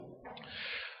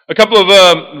A couple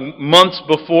of months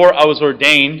before I was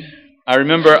ordained, I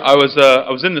remember I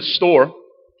was in the store,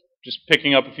 just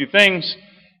picking up a few things,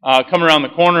 come around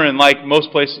the corner, and like most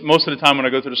of the time when I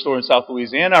go to the store in South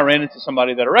Louisiana, I ran into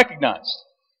somebody that I recognized.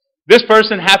 This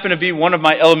person happened to be one of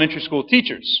my elementary school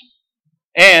teachers,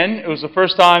 and it was the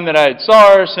first time that I had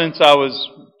saw her since I was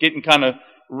getting kind of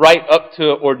right up to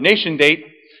ordination date.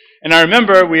 And I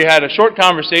remember we had a short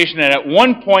conversation, and at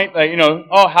one point,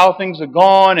 how things have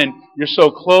gone, and you're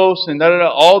so close, and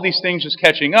all these things just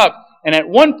catching up. And at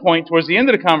one point, towards the end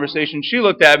of the conversation, she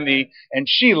looked at me, and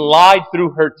she lied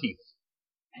through her teeth.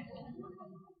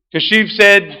 Because she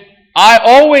said, "I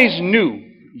always knew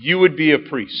you would be a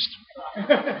priest."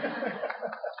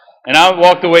 And I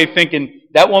walked away thinking,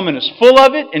 that woman is full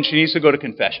of it, and she needs to go to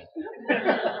confession.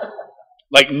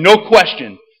 Like, no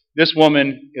question, this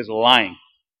woman is lying.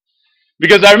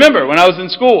 Because I remember when I was in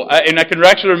school, and I can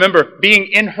actually remember being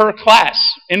in her class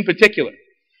in particular,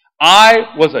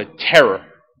 I was a terror.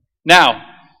 Now,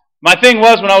 my thing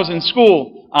was when I was in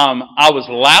school, I was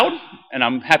loud, and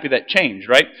I'm happy that changed,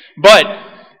 right? But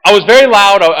I was very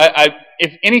loud.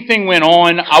 If anything went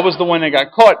on, I was the one that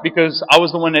got caught because I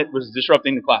was the one that was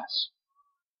disrupting the class.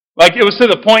 Like, it was to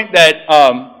the point that,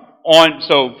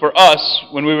 so for us,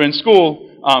 when we were in school,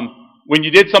 when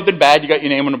you did something bad, you got your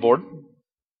name on the board.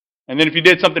 And then if you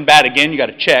did something bad again, you got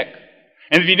a check.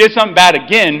 And if you did something bad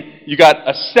again, you got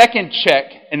a second check.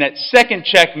 And that second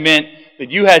check meant that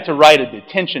you had to write a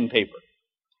detention paper.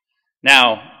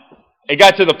 Now, it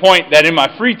got to the point that in my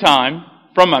free time,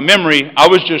 from my memory, I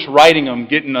was just writing them,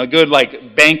 getting a good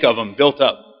bank of them built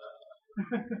up.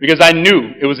 Because I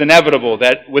knew it was inevitable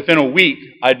that within a week,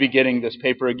 I'd be getting this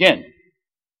paper again.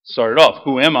 Started off,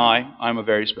 who am I? I'm a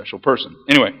very special person.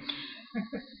 Anyway.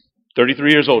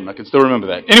 33 years old, and I can still remember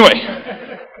that. Anyway,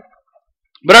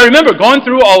 but I remember going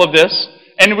through all of this,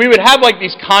 and we would have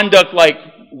these conduct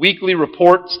weekly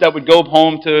reports that would go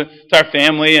home to our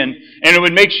family, and it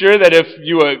would make sure that if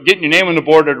you were getting your name on the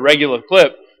board at a regular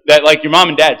clip, that your mom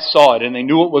and dad saw it and they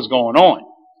knew what was going on.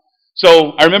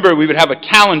 So I remember we would have a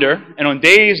calendar, and on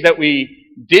days that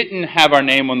we didn't have our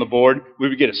name on the board, we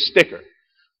would get a sticker.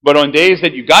 But on days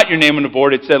that you got your name on the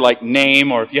board, it said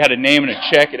name, or if you had a name and a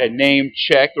check, it had name,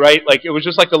 check, right? It was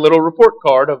just a little report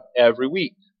card of every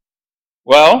week.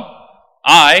 Well,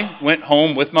 I went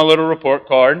home with my little report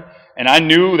card, and I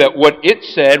knew that what it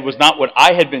said was not what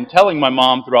I had been telling my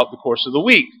mom throughout the course of the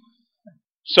week.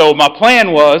 So my plan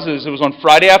it was on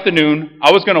Friday afternoon,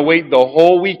 I was going to wait the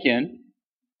whole weekend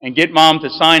and get mom to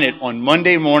sign it on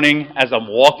Monday morning as I'm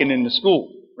walking into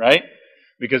school, right?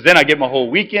 Because then I get my whole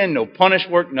weekend, no punish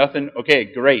work, nothing. Okay,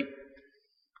 great.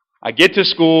 I get to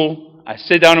school, I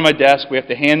sit down at my desk, we have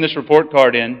to hand this report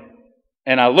card in,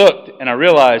 and I looked and I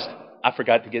realized I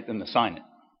forgot to get them to sign it.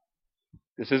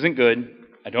 This isn't good.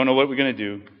 I don't know what we're going to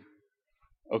do.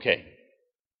 Okay.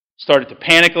 Started to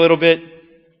panic a little bit.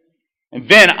 And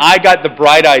then I got the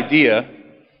bright idea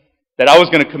that I was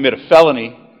going to commit a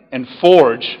felony and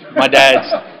forge my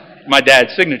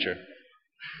dad's signature.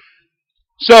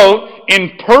 So,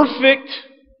 in perfect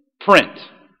print,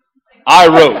 I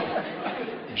wrote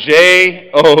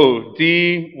J-O-D-Y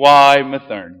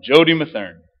Mathern, Jody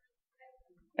Mathern.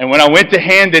 And when I went to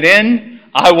hand it in,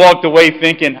 I walked away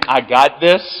thinking, I got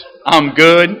this, I'm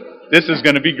good, this is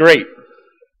going to be great.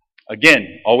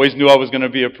 Again, always knew I was going to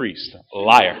be a priest.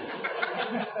 Liar.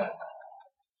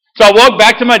 So I walked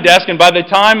back to my desk, and by the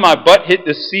time my butt hit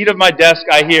the seat of my desk,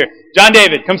 I hear, "John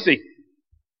David, come see."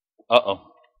 Uh-oh.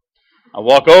 I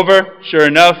walk over, sure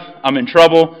enough, I'm in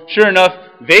trouble. Sure enough,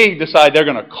 they decide they're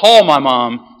going to call my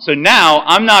mom. So now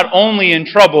I'm not only in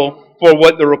trouble for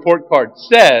what the report card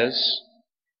says,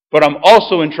 but I'm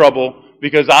also in trouble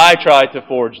because I tried to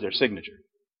forge their signature.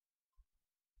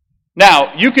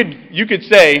 Now, you could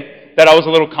say that I was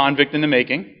a little convict in the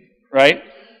making, right?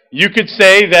 You could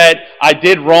say that I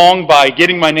did wrong by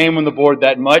getting my name on the board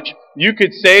that much. You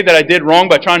could say that I did wrong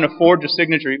by trying to forge a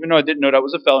signature, even though I didn't know that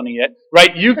was a felony yet,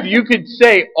 right? You could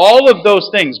say all of those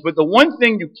things, but the one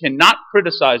thing you cannot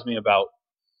criticize me about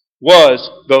was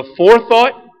the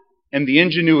forethought and the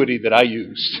ingenuity that I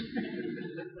used.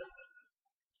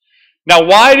 Now,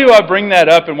 why do I bring that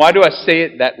up and why do I say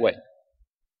it that way?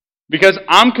 Because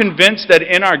I'm convinced that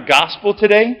in our gospel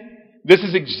today, this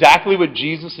is exactly what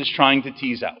Jesus is trying to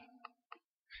tease out.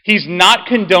 He's not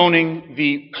condoning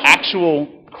the actual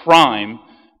crime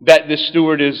that this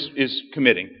steward is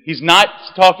committing. He's not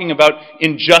talking about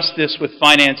injustice with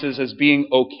finances as being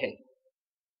okay.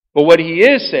 But what he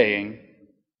is saying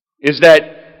is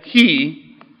that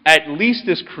he, at least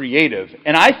is creative.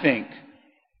 And I think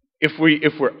if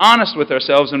we're honest with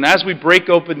ourselves, and as we break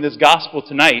open this gospel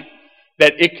tonight,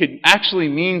 that it could actually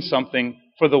mean something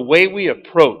for the way we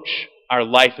approach our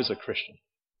life as a Christian.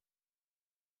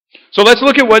 So let's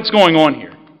look at what's going on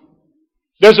here.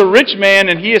 There's a rich man,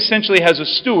 and he essentially has a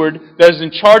steward that is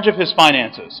in charge of his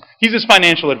finances. He's his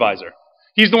financial advisor.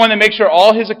 He's the one that makes sure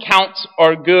all his accounts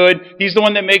are good. He's the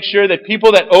one that makes sure that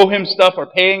people that owe him stuff are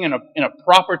paying in a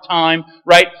proper time,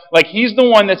 right? Like, he's the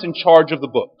one that's in charge of the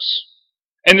books.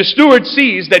 And the steward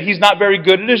sees that he's not very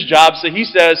good at his job, so he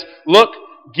says, look,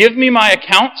 give me my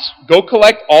accounts, go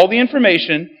collect all the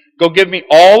information, go give me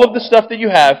all of the stuff that you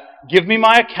have, give me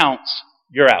my accounts,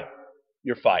 you're out.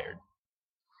 You're fired.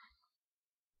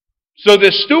 So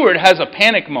this steward has a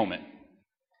panic moment.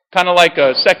 Kind of like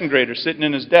a second grader sitting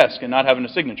in his desk and not having a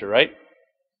signature, right?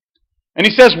 And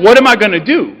he says, what am I going to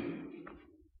do?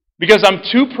 Because I'm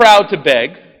too proud to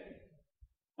beg.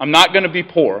 I'm not going to be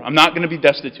poor. I'm not going to be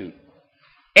destitute.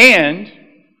 And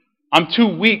I'm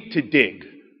too weak to dig.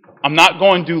 I'm not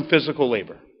going to do physical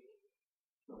labor.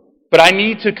 But I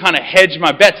need to kind of hedge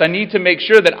my bets. I need to make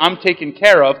sure that I'm taken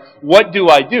care of. What do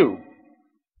I do?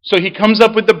 So he comes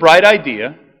up with the bright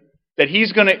idea that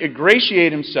he's going to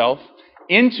ingratiate himself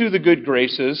into the good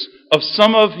graces of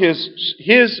some of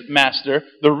his master,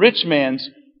 the rich man's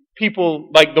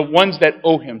people, like the ones that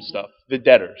owe him stuff, the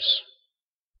debtors.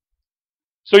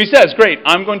 So he says, great,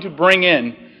 I'm going to bring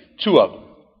in 2 of them.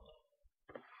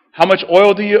 How much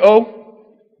oil do you owe?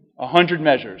 100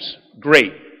 measures.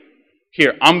 Great.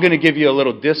 Here, I'm going to give you a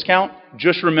little discount.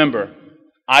 Just remember,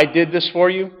 I did this for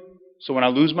you, so when I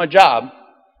lose my job,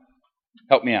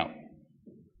 help me out.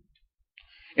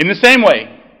 In the same way,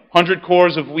 100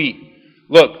 cores of wheat.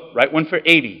 Look, write one for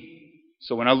 80.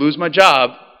 So when I lose my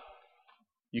job,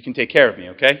 you can take care of me,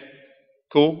 okay?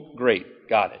 Cool? Great.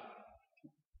 Got it.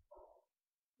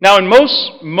 Now, in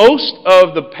most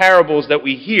of the parables that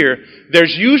we hear,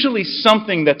 there's usually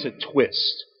something that's a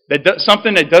twist,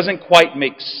 something that doesn't quite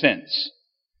make sense.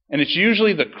 And it's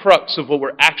usually the crux of what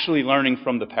we're actually learning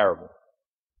from the parable.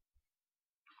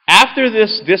 After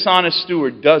this dishonest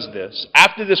steward does this,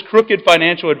 after this crooked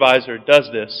financial advisor does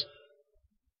this,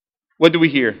 what do we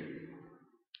hear?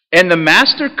 And the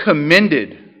master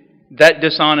commended that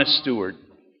dishonest steward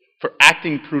for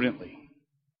acting prudently.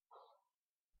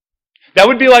 That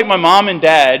would be like my mom and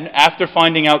dad, after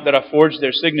finding out that I forged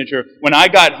their signature, when I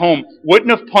got home,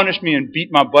 wouldn't have punished me and beat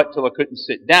my butt till I couldn't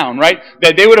sit down, right?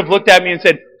 That they would have looked at me and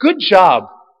said, good job,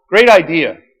 great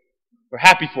idea, we're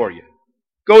happy for you.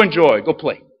 Go enjoy, go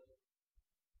play.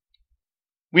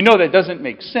 We know that doesn't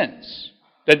make sense,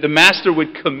 that the master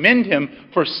would commend him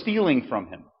for stealing from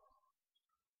him.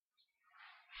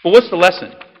 But what's the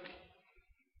lesson?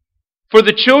 For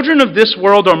the children of this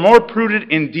world are more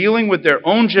prudent in dealing with their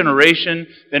own generation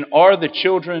than are the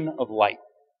children of light.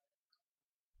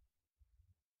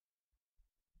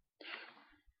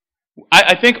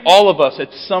 I think all of us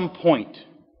at some point,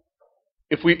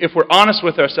 if we're honest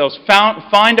with ourselves,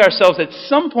 find ourselves at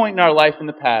some point in our life in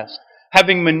the past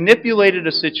having manipulated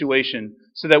a situation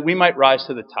so that we might rise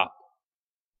to the top,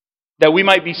 that we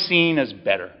might be seen as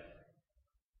better.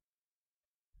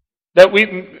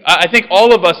 I think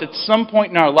all of us at some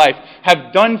point in our life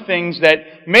have done things that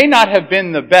may not have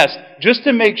been the best, just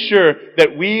to make sure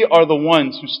that we are the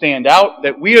ones who stand out,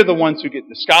 that we are the ones who get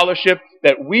the scholarship,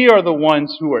 that we are the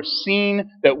ones who are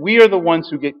seen, that we are the ones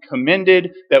who get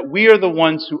commended, that we are the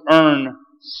ones who earn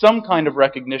some kind of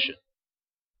recognition.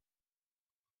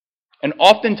 And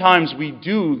oftentimes we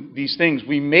do these things.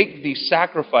 We make these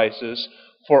sacrifices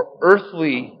for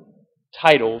earthly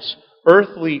titles,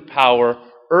 earthly power,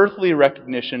 earthly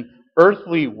recognition,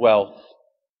 earthly wealth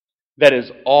that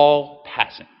is all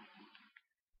passing.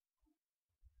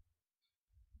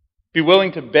 Be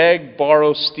willing to beg,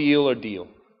 borrow, steal, or deal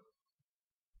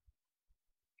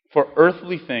for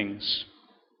earthly things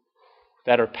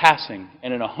that are passing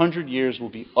and in 100 years will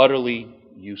be utterly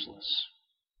useless.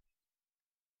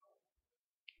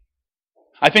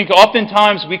 I think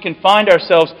oftentimes we can find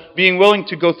ourselves being willing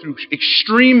to go through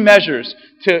extreme measures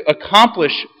to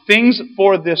accomplish things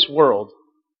for this world.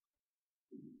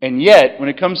 And yet, when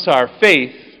it comes to our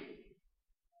faith,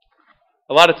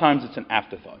 a lot of times it's an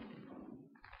afterthought.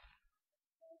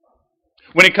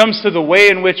 When it comes to the way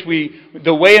in which we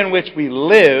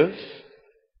live,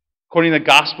 according to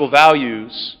gospel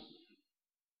values,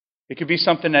 it could be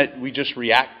something that we just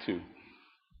react to.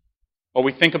 Or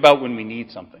we think about when we need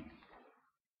something.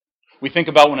 We think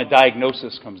about when a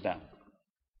diagnosis comes down.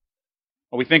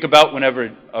 Or we think about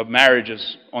whenever a marriage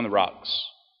is on the rocks.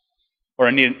 Or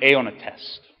I need an A on a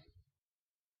test.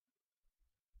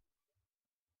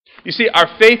 You see, our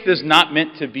faith is not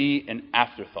meant to be an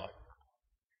afterthought.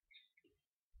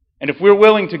 And if we're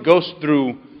willing to go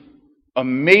through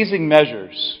amazing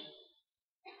measures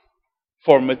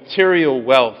for material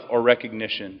wealth or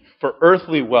recognition, for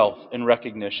earthly wealth and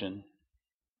recognition,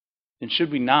 then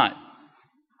should we not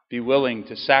be willing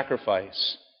to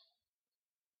sacrifice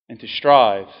and to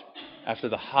strive after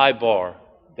the high bar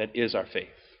that is our faith?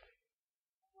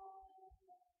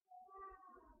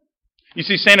 You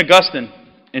see, St. Augustine,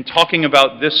 in talking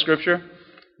about this scripture,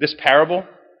 this parable,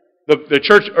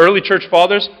 the early church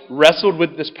fathers wrestled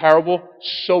with this parable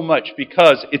so much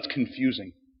because it's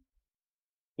confusing.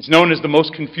 It's known as the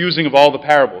most confusing of all the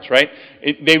parables, right?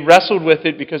 They wrestled with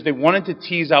it because they wanted to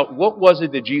tease out what was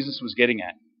it that Jesus was getting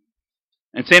at.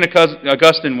 And St.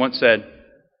 Augustine once said,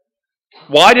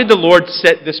 "Why did the Lord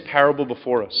set this parable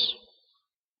before us?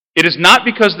 It is not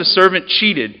because the servant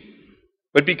cheated,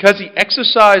 but because he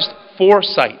exercised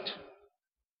foresight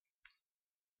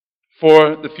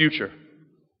for the future.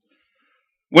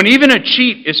 When even a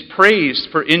cheat is praised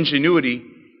for ingenuity,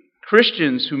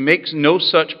 Christians who make no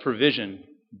such provision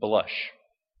blush."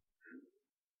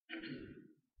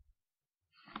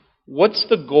 What's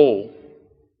the goal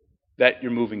that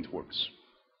you're moving towards?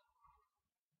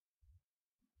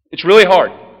 It's really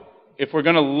hard, if we're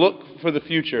going to look for the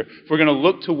future, if we're going to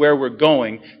look to where we're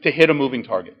going, to hit a moving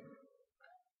target.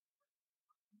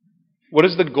 What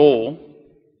is the goal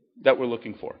that we're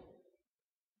looking for?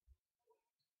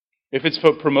 If it's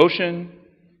for promotion,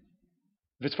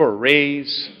 if it's for a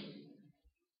raise,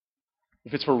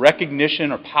 if it's for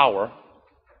recognition or power,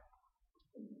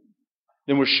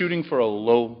 then we're shooting for a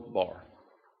low bar.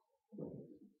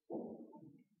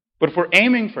 But if we're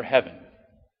aiming for heaven,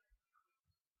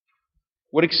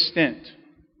 what extent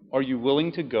are you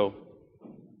willing to go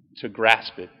to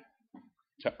grasp it,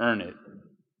 to earn it,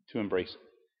 to embrace it?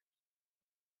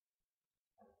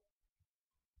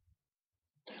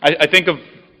 I think of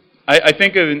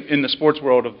in the sports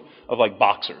world of like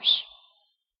boxers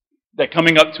that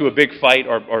coming up to a big fight,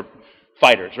 or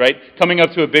fighters, right? Coming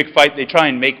up to a big fight, they try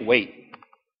and make weight.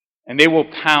 And they will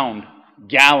pound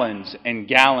gallons and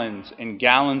gallons and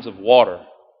gallons of water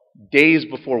days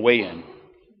before weigh-in,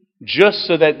 just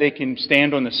so that they can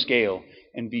stand on the scale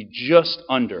and be just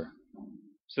under.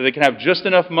 So they can have just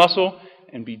enough muscle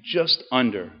and be just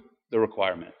under the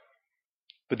requirement.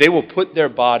 But they will put their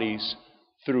bodies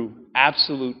through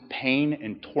absolute pain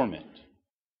and torment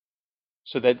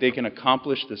so that they can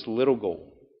accomplish this little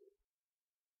goal,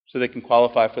 so they can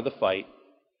qualify for the fight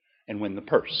and win the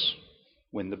purse,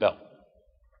 win the belt.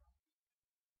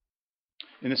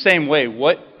 In the same way,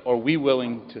 what are we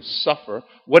willing to suffer?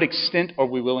 What extent are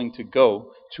we willing to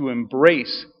go to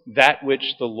embrace that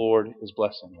which the Lord is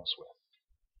blessing us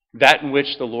with? That in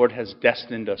which the Lord has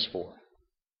destined us for.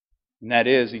 And that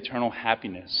is eternal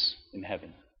happiness in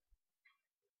heaven.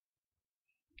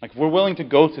 Like, if we're willing to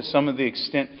go to some of the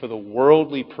extent for the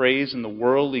worldly praise and the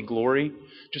worldly glory,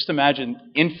 just imagine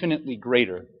infinitely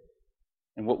greater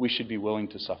in what we should be willing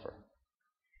to suffer.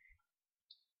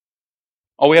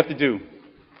 All we have to do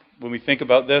when we think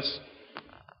about this,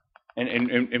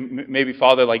 and maybe,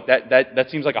 Father, like that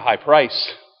seems like a high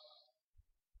price.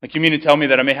 Like, you mean to tell me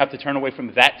that I may have to turn away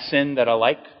from that sin that I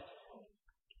like?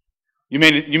 You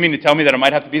mean to tell me that I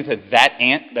might have to be to that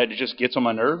aunt that just gets on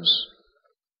my nerves?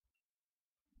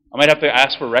 I might have to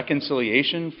ask for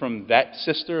reconciliation from that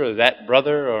sister or that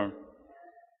brother, or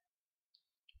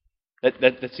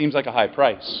that seems like a high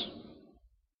price.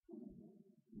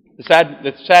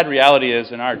 The sad reality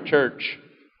is, in our church,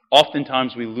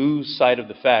 oftentimes we lose sight of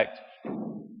the fact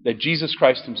that Jesus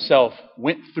Christ himself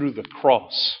went through the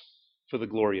cross for the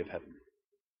glory of heaven.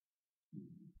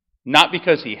 Not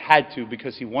because he had to,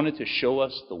 because he wanted to show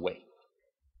us the way.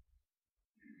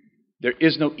 There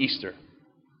is no Easter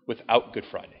without Good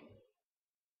Friday.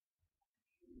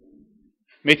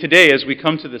 May today, as we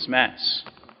come to this Mass,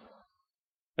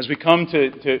 as we come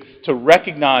to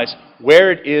recognize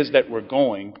where it is that we're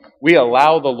going, we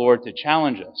allow the Lord to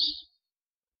challenge us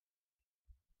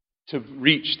to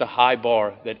reach the high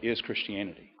bar that is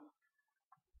Christianity.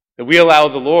 That we allow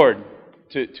the Lord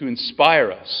to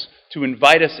inspire us, to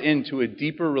invite us into a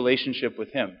deeper relationship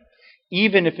with him,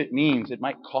 even if it means it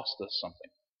might cost us something.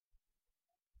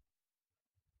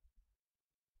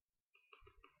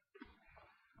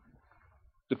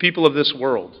 The people of this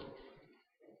world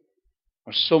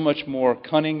are so much more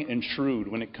cunning and shrewd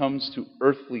when it comes to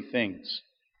earthly things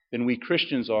than we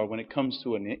Christians are when it comes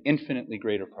to an infinitely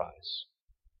greater prize.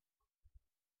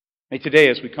 May today,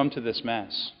 as we come to this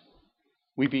Mass,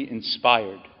 we be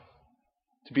inspired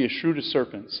to be as shrewd as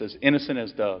serpents, as innocent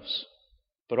as doves,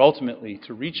 but ultimately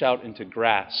to reach out and to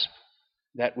grasp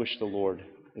that which the Lord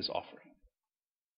is offering.